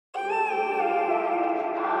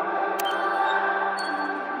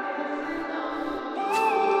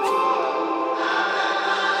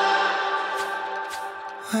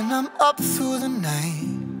when I'm up through the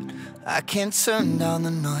night. I can't turn down the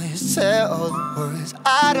noise, tear all the worries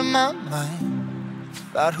out of my mind.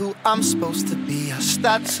 About who I'm supposed to be, I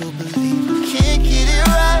start to believe I can't get it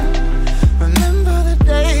right. Remember the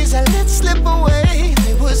days I let slip away,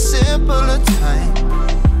 they were simpler times.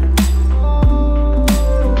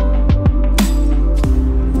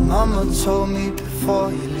 Mama told me before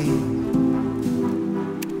you leave,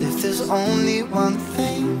 if there's only one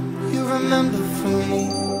thing you remember from me,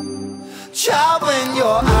 child, when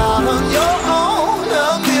you're out on your own,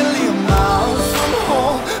 a million miles from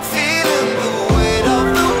home, feeling the weight of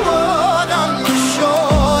the world on your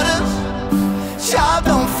shoulders. Child,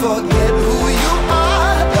 don't forget who you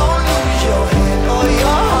are, don't lose your head or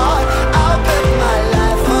your heart. I'll bet my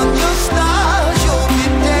life on your stars, you'll be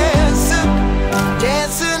dancing,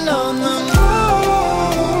 dancing on the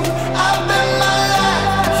moon. I'll bet my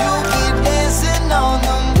life you'll be dancing on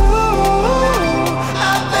the moon.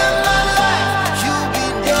 I'll bet my life you'll be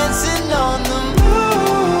dancing on the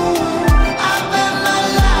moon. I'll bet my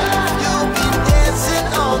life you'll be dancing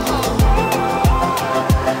on the moon.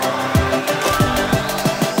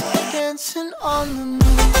 Dancing on the moon.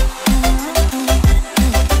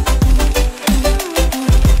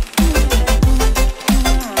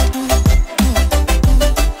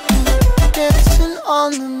 Dancing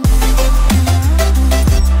on the moon.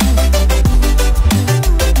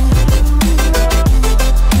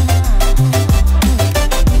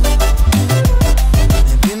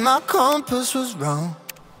 Maybe my compass was wrong,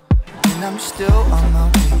 and I'm still on my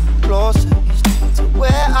way closer each day to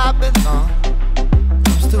where I belong.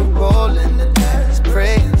 I'm still rolling the dice,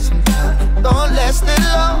 praying sometimes don't last it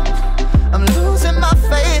long. I'm losing my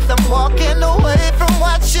faith, I'm walking away from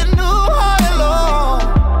what you knew all along.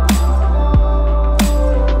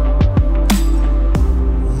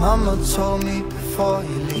 Mama told me before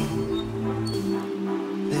you leave,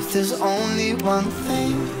 if there's only one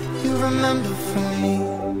thing you remember from me,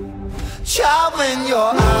 child, when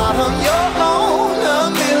you're out on your own, a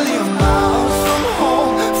million miles from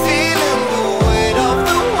home, feeling the weight of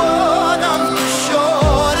the world on your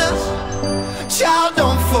shoulders. Child,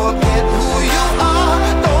 don't forget who you are,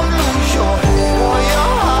 don't lose your head or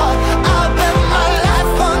your heart. I'll bet my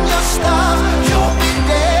life on your stars, you'll be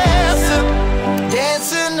dancing,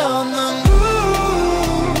 dancing on the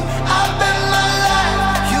moon. I'll bet my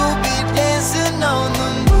life you'll be dancing on the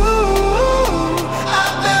moon.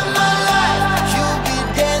 I'll bet my life you'll be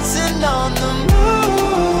dancing on the moon.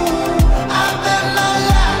 I'll bet my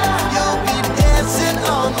life you'll be dancing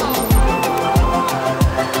on the moon.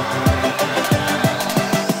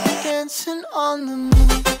 Dancing on the moon.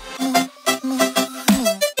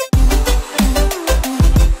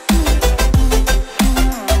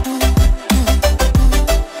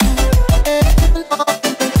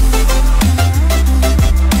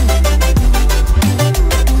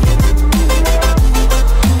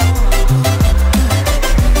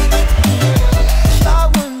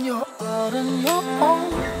 Child, when you're out on your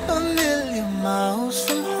own, a million miles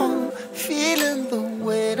from home, feeling the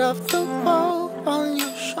weight of the world on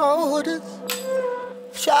your shoulders.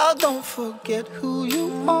 Child, don't forget who you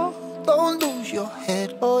are, don't lose your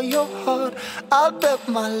head or your heart. I'll bet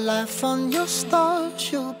my life on your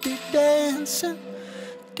stars, you'll be dancing,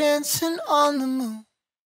 dancing on the moon.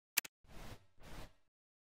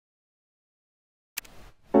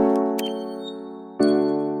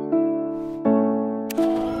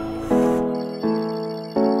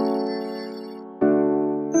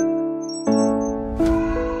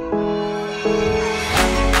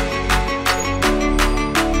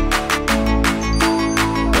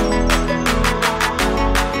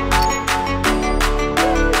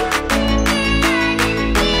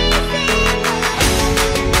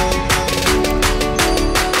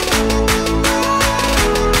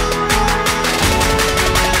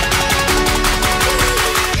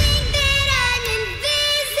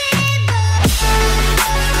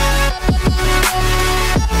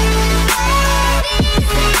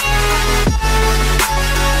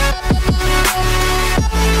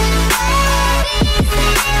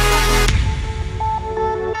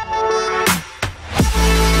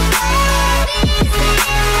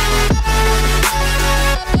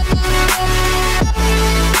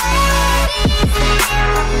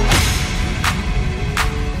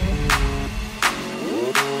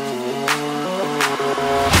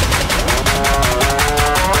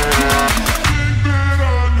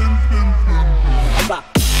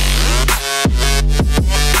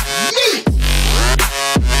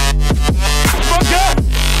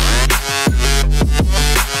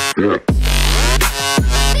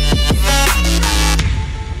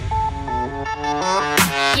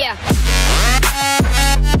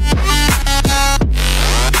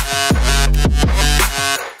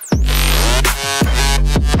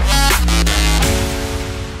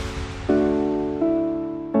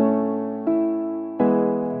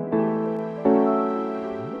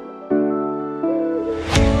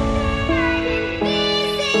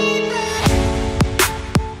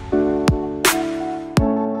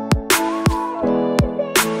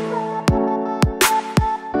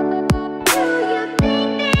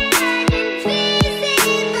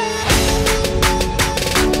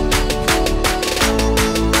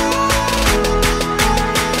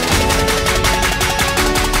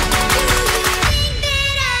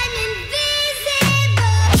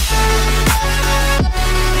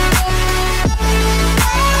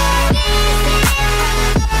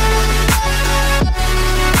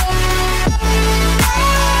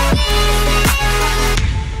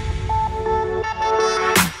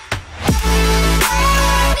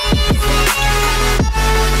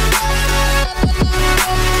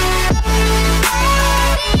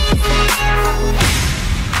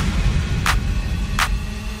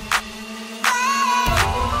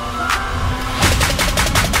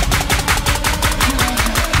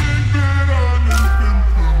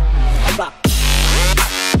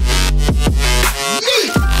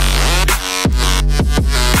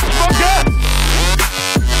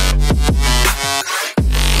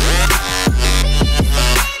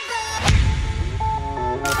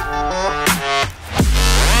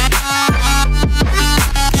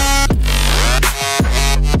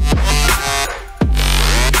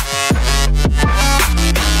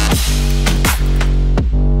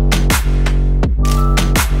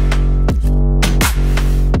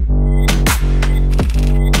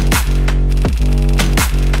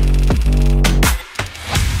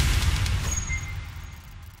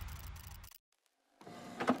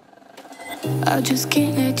 I just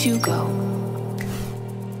can't let you go.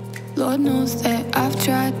 Lord knows that I've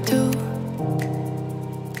tried to.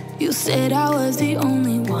 You said I was the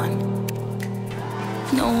only one.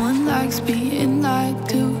 No one likes being lied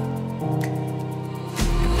to.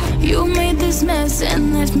 You made this mess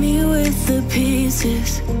and left me with the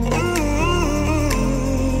pieces.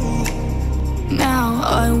 Now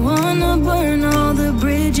I wanna burn all the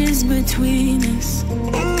bridges between us.